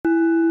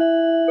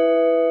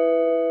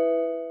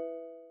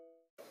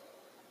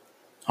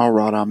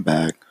Alright, I'm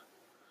back,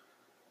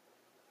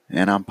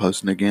 and I'm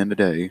posting again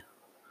today,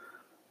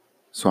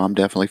 so I'm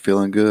definitely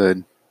feeling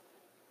good.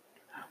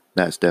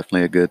 That's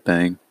definitely a good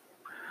thing.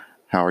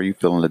 How are you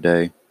feeling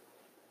today?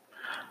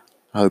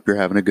 I hope you're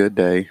having a good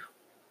day.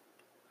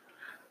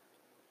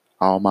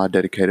 All my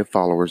dedicated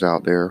followers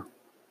out there.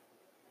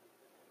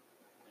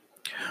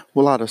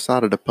 Well, I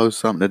decided to post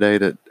something today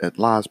that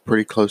lies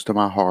pretty close to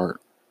my heart.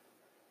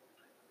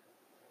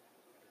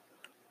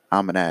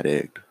 I'm an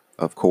addict,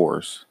 of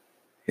course.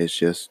 It's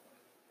just,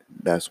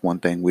 that's one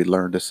thing we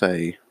learn to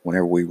say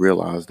whenever we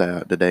realize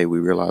that. The day we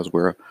realize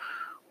we're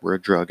a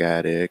drug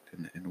addict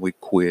and we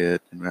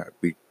quit and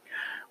we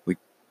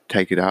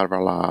take it out of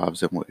our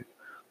lives and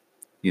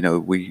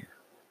we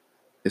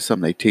it's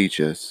something they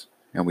teach us,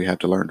 and we have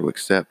to learn to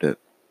accept it.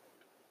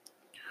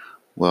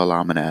 Well,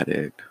 I'm an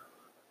addict.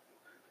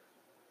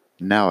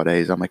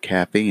 Nowadays, I'm a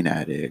caffeine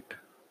addict,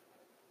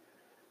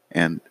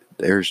 and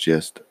there's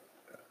just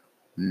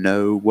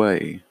no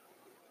way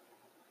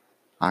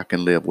I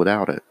can live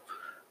without it.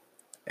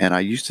 And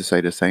I used to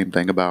say the same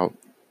thing about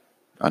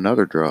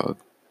another drug,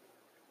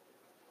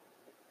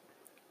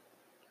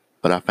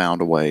 but I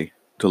found a way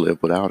to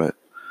live without it.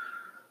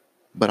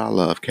 But I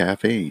love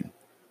caffeine.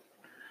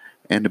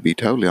 And to be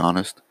totally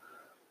honest,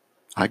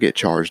 I get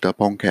charged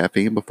up on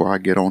caffeine before I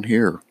get on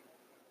here.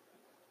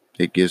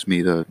 It gives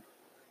me I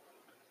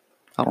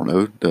don't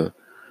know,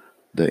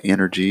 the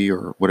energy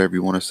or whatever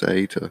you want to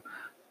say to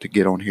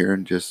get on here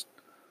and just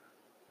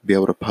be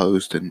able to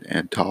post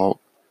and talk.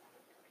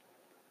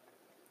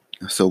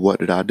 So what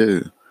did I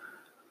do?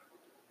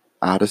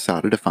 I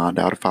decided to find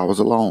out if I was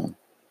alone.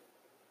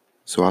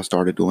 So I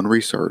started doing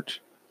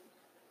research.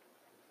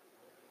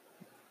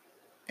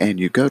 And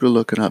you go to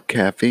looking up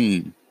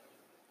caffeine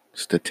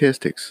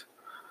statistics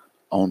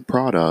on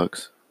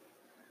products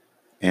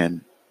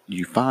and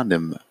you find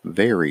them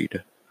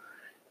varied.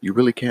 You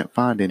really can't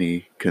find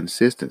any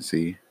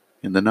consistency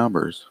in the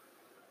numbers.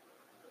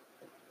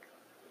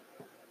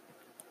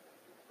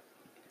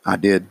 I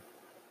did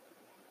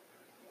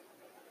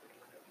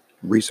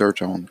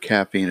research on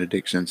caffeine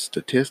addiction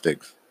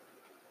statistics,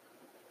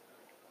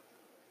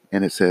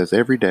 and it says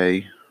every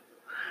day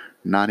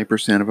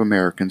 90% of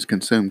Americans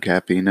consume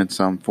caffeine in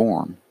some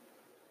form.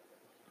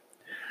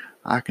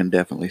 I can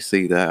definitely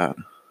see that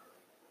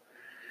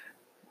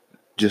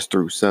just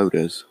through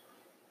sodas.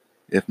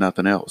 If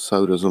nothing else,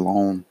 sodas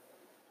alone.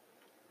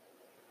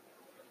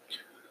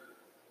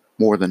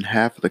 More than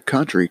half of the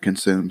country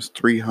consumes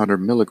 300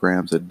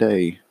 milligrams a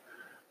day,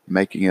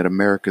 making it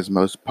America's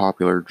most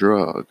popular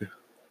drug.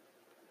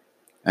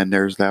 And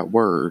there's that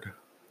word,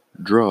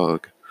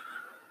 drug.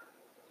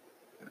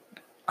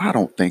 I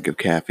don't think of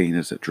caffeine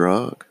as a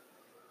drug.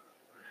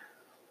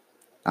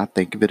 I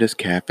think of it as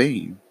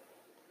caffeine.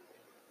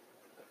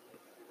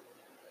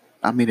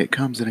 I mean, it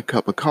comes in a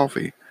cup of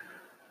coffee.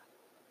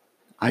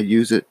 I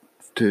use it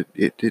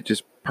it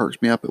just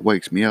perks me up, it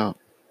wakes me up.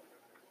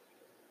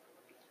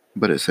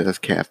 But it says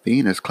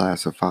caffeine is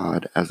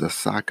classified as a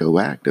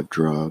psychoactive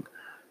drug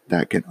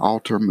that can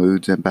alter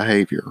moods and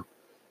behavior.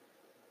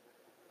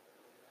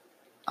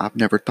 I've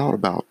never thought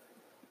about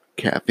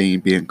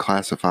caffeine being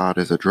classified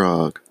as a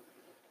drug.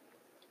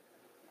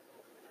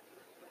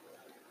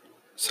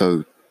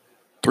 So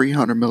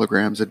 300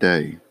 milligrams a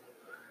day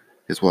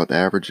is what the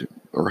average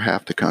or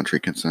half the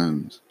country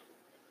consumes.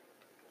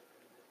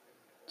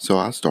 So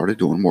I started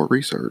doing more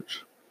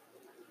research.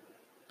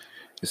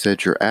 It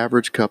said your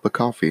average cup of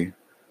coffee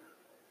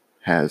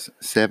has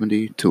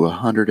 70 to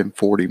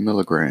 140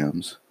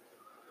 milligrams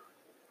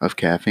of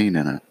caffeine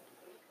in it.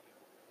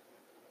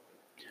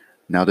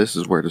 Now, this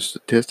is where the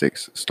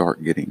statistics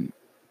start getting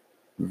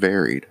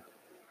varied.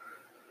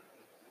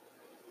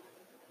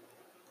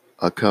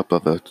 A cup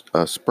of an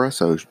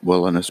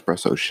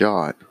espresso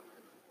shot,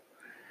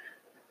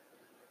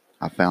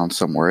 I found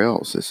somewhere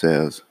else it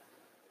says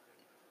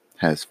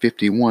has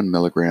 51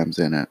 milligrams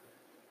in it.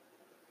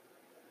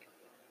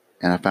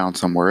 And I found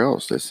somewhere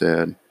else that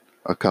said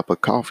a cup of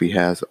coffee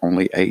has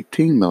only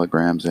 18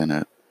 milligrams in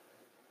it.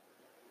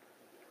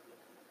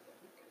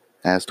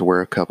 As to where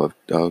a cup of,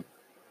 a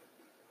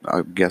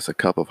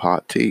cup of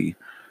hot tea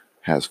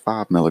has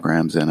 5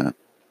 milligrams in it.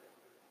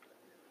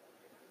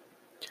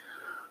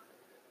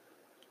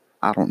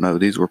 I don't know,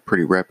 these were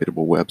pretty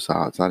reputable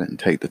websites. I didn't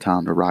take the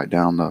time to write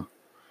down the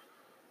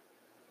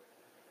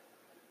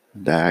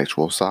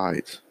actual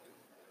sites.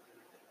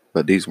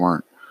 But these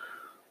weren't,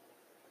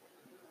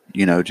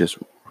 just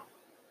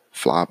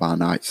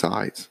fly-by-night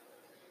sites.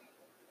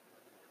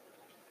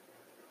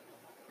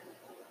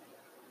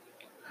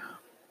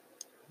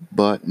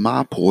 But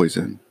my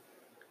poison,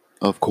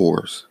 of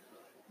course,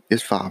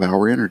 is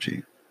 5-hour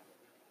Energy.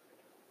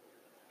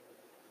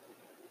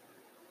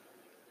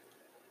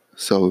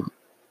 So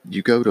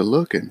you go to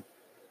looking,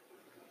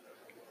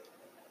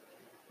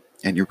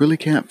 and you really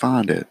can't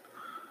find it.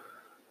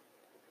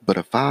 But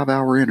a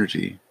 5-hour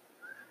Energy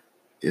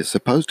is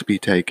supposed to be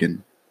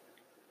taken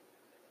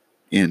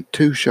in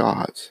 2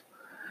 shots.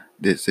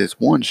 It's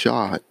one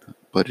shot,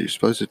 but you're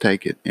supposed to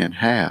take it in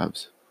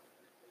halves.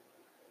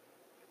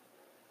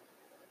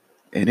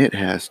 and it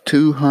has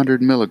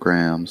 200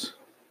 milligrams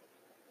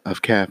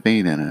of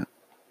caffeine in it.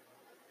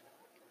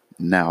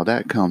 Now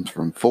that comes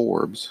from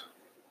Forbes,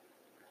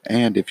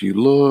 and if you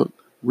look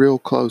real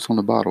close on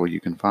the bottle, you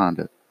can find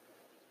it.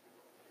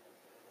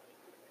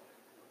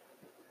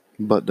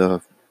 But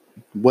the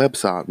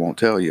website won't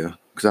tell you,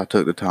 because I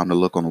took the time to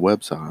look on the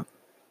website.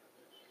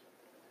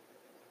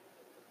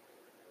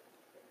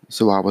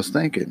 So I was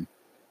thinking,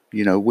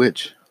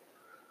 which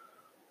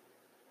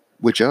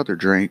other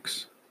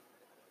drinks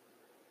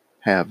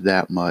have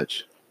that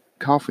much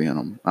coffee in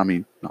them? I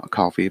mean, not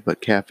coffee,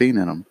 but caffeine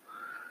in them.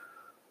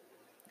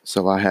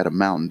 So I had a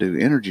Mountain Dew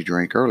energy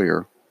drink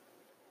earlier,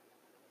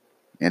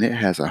 and it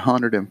has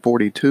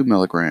 142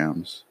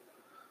 milligrams.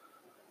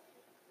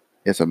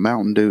 It's a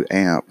Mountain Dew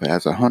Amp. It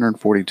has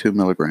 142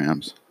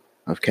 milligrams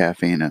of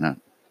caffeine in it.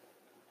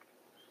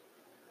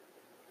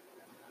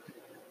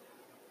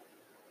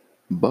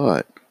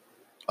 But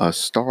a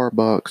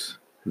Starbucks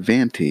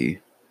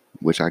Venti,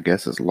 which I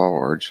guess is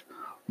large,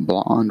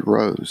 blonde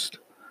roast,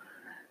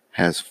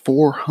 has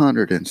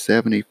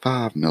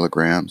 475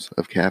 milligrams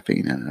of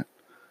caffeine in it.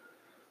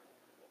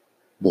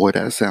 Boy,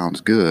 that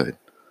sounds good.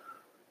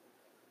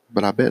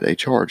 But I bet they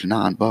charge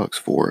 $9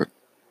 for it.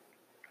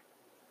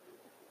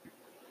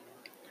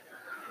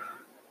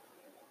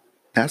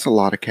 That's a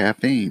lot of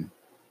caffeine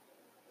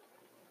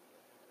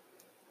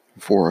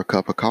for a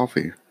cup of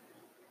coffee.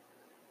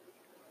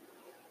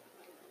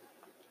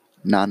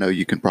 Now I know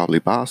you can probably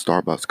buy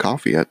Starbucks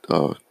coffee at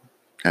the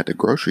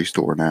grocery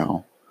store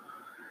now,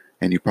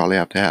 and you probably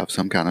have to have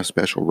some kind of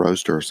special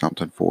roaster or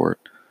something for it.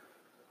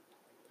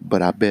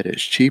 But I bet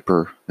it's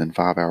cheaper than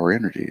 5-Hour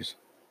Energies.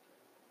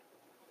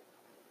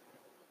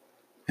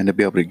 And to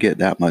be able to get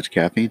that much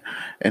caffeine,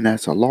 and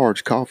that's a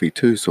large coffee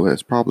too, so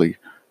it's probably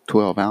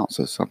 12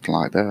 ounces, something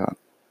like that.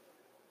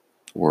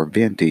 Or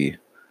venti,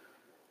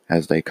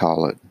 as they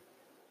call it.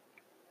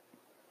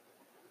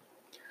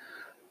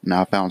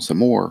 Now I found some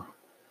more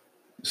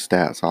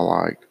stats I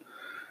liked.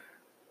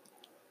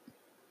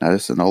 Now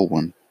this is an old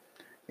one.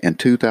 In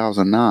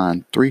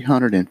 2009,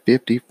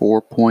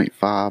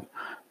 354.5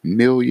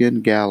 million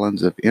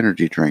gallons of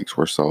energy drinks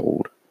were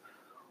sold.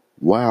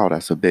 Wow,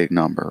 that's a big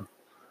number.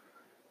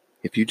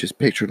 If you just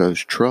picture those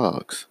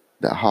trucks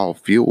that haul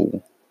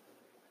fuel,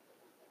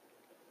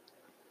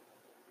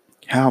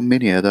 how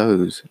many of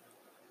those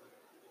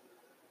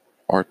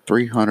are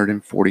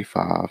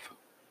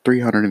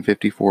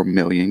 354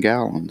 million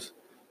gallons?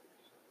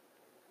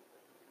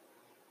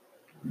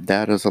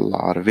 That is a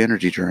lot of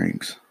energy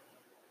drinks.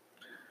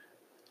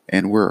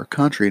 And we're a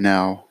country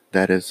now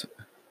that is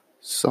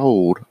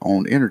sold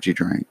on energy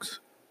drinks.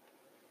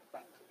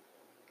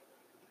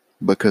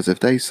 Because if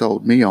they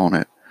sold me on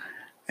it,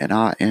 and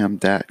I am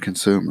that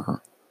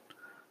consumer,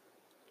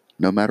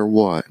 no matter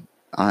what,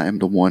 I am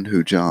the one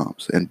who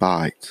jumps and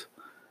bites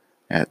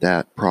at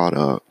that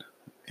product.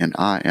 And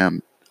I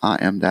am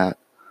that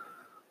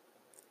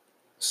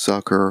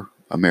sucker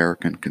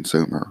American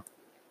consumer.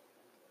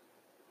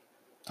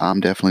 I'm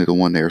definitely the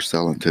one they're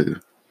selling to.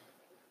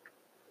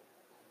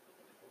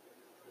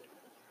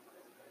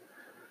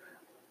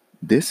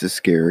 This is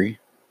scary.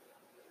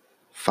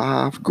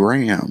 5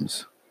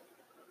 grams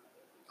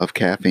of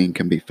caffeine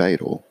can be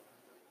fatal.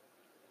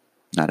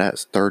 Now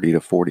that's 30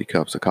 to 40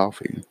 cups of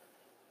coffee.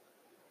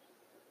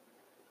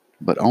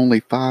 But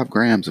only 5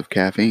 grams of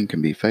caffeine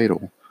can be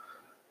fatal.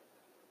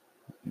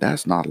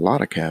 That's not a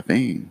lot of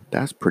caffeine.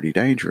 That's pretty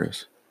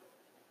dangerous.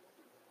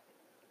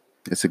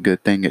 It's a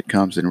good thing it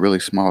comes in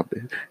really small,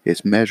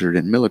 it's measured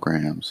in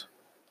milligrams.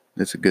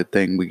 It's a good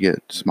thing we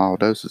get small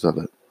doses of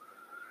it.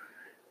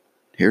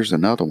 Here's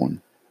another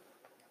one.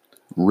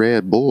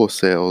 Red Bull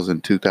sales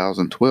in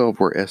 2012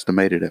 were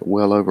estimated at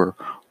well over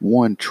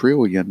 $1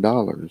 trillion.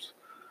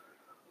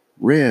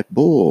 Red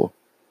Bull,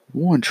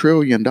 $1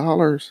 trillion?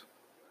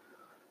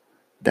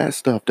 That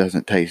stuff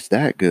doesn't taste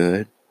that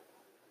good.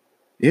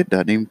 It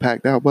doesn't even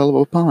pack that well of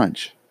a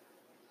punch.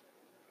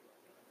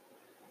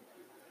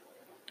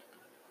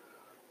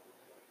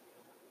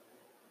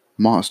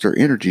 Monster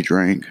Energy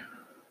drink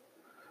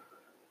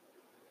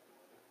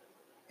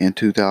in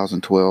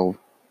 2012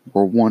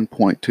 were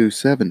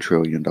 $1.27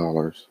 trillion.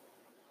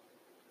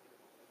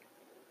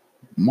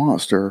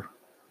 Monster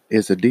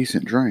is a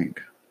decent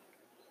drink.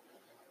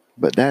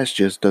 But that's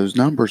just, those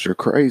numbers are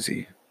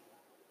crazy.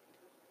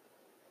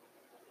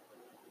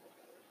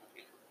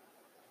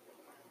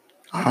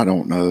 I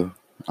don't know.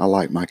 I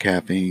like my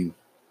caffeine.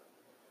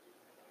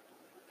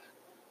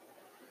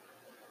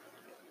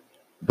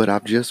 But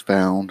I've just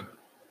found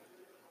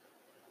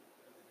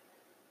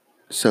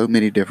so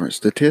many different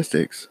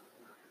statistics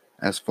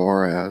as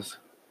far as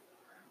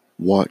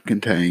what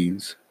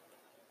contains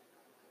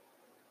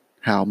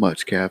how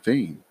much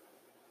caffeine.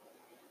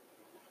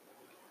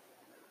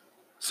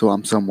 So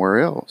I'm somewhere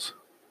else.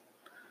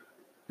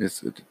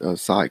 It's a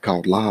site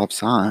called Live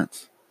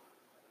Science,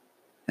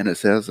 and it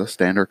says a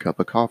standard cup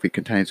of coffee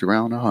contains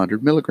around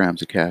 100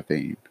 milligrams of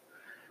caffeine.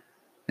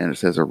 And it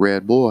says a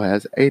Red Bull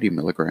has 80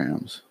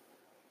 milligrams.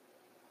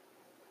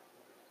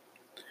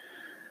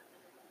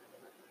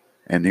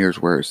 And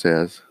here's where it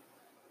says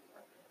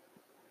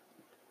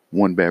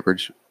One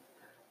beverage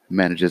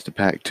manages to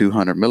pack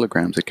 200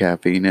 milligrams of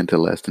caffeine into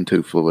less than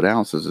 2 fluid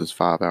ounces as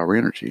 5-hour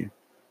energy.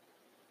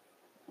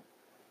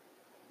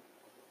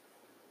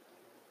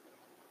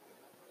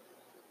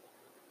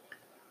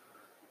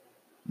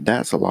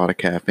 That's a lot of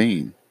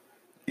caffeine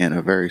in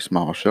a very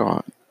small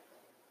shot.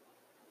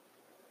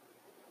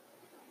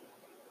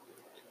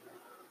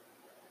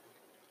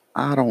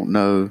 I don't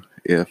know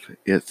if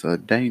it's a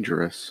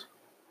dangerous.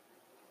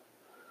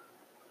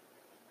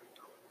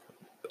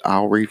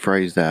 I'll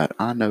rephrase that.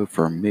 I know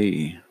for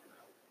me,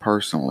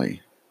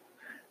 personally,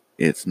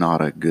 it's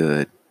not a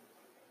good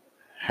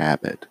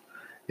habit.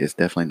 It's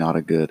definitely not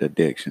a good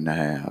addiction to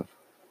have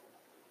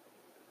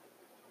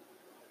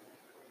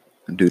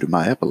due to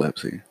my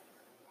epilepsy.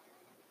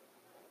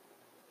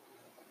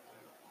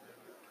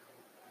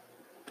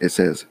 It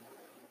says,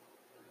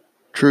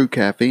 true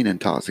caffeine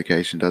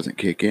intoxication doesn't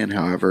kick in,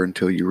 however,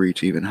 until you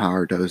reach even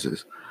higher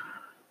doses.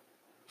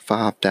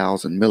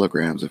 5,000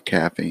 milligrams of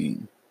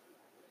caffeine.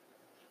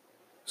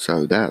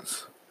 So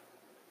that's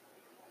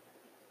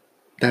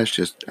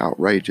just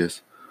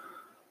outrageous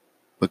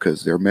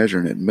because they're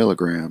measuring it in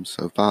milligrams.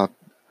 So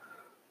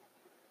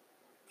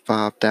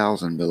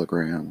 5,000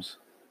 milligrams.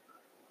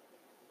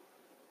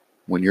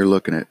 When you're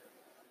looking at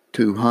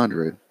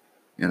 200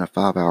 in a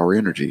 5-hour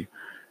energy,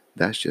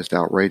 that's just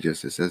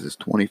outrageous. It says it's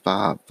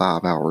 25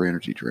 5-hour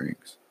energy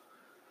drinks.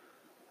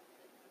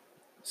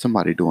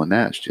 Somebody doing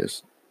that's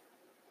just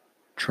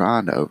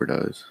trying to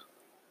overdose.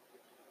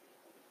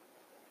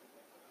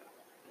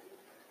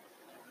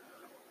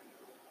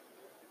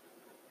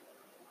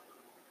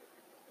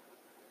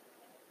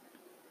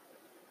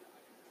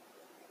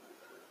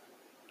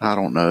 I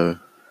don't know.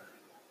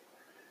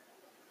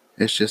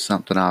 It's just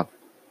something I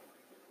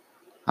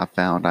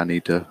found I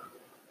need to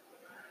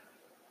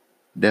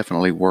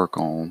definitely work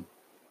on.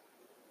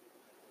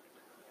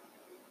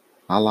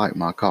 I like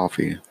my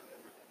coffee.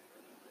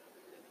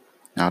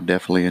 I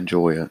definitely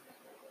enjoy it.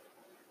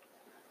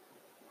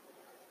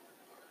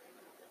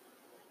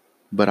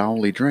 But I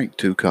only drink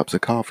 2 cups of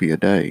coffee a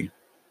day.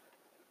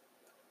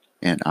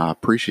 And I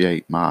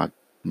appreciate my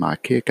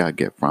kick I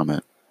get from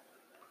it.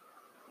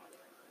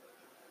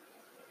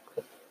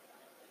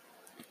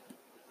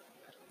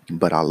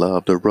 But I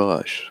love the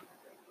rush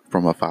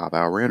from a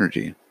 5-hour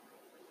energy.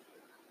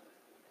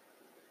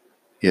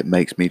 It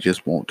makes me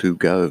just want to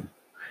go.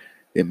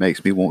 It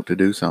makes me want to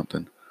do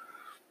something.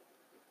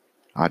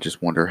 I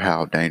just wonder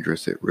how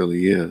dangerous it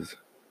really is.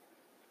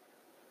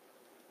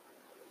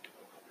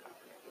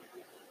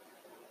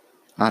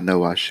 I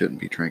know I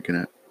shouldn't be drinking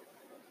it.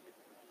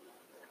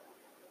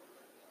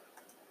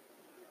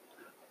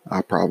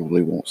 I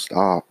probably won't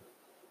stop.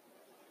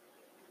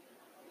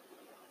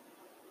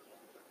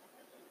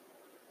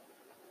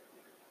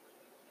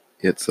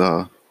 It's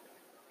a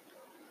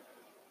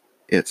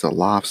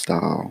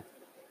lifestyle,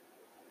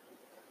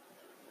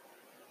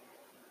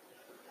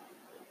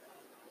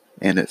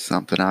 and it's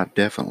something I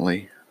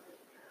definitely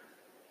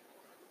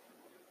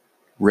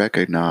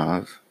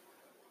recognize.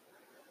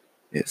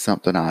 It's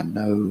something I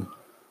know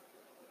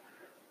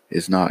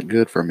is not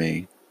good for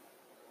me.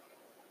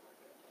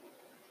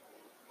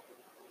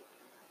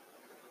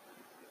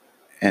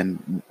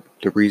 And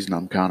the reason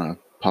I'm kind of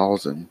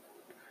pausing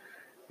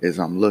is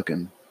I'm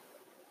looking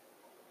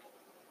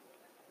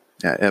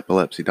at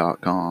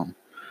epilepsy.com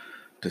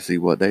to see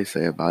what they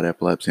say about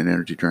epilepsy and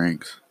energy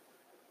drinks.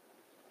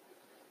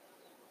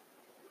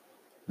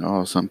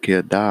 Oh, some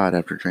kid died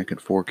after drinking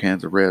 4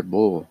 cans of Red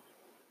Bull.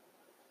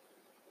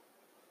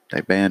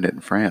 They banned it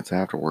in France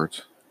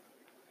afterwards.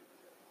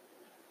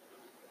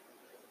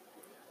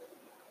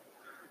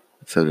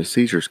 So the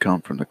seizures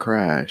come from the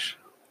crash.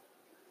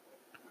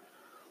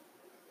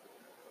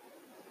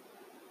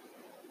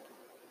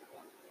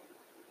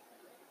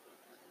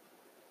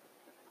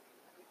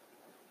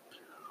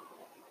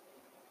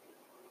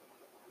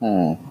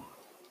 Oh,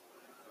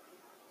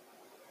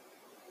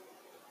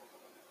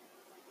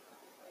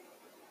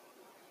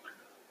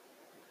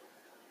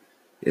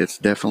 it's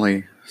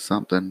definitely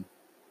something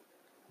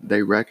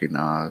they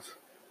recognize.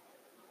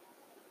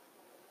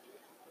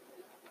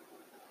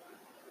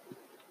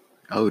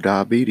 Oh,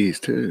 diabetes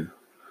too.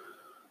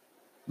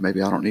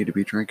 Maybe I don't need to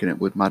be drinking it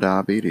with my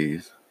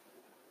diabetes.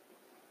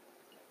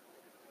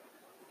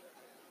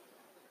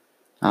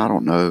 I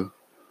don't know.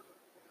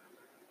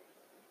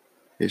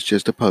 It's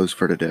just a post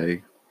for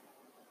today.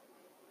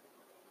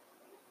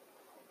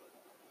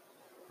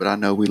 But I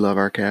know we love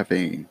our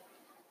caffeine.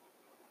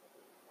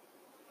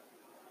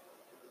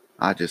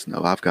 I just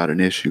know I've got an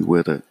issue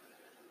with it.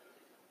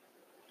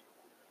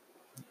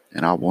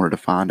 And I wanted to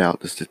find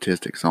out the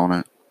statistics on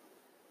it.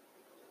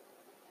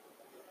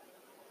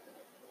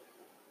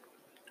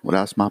 Well,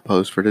 that's my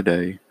post for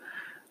today.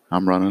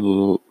 I'm running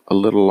a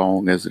little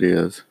long as it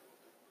is.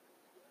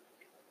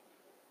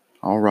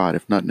 All right,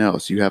 if nothing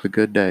else, you have a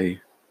good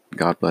day.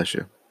 God bless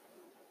you.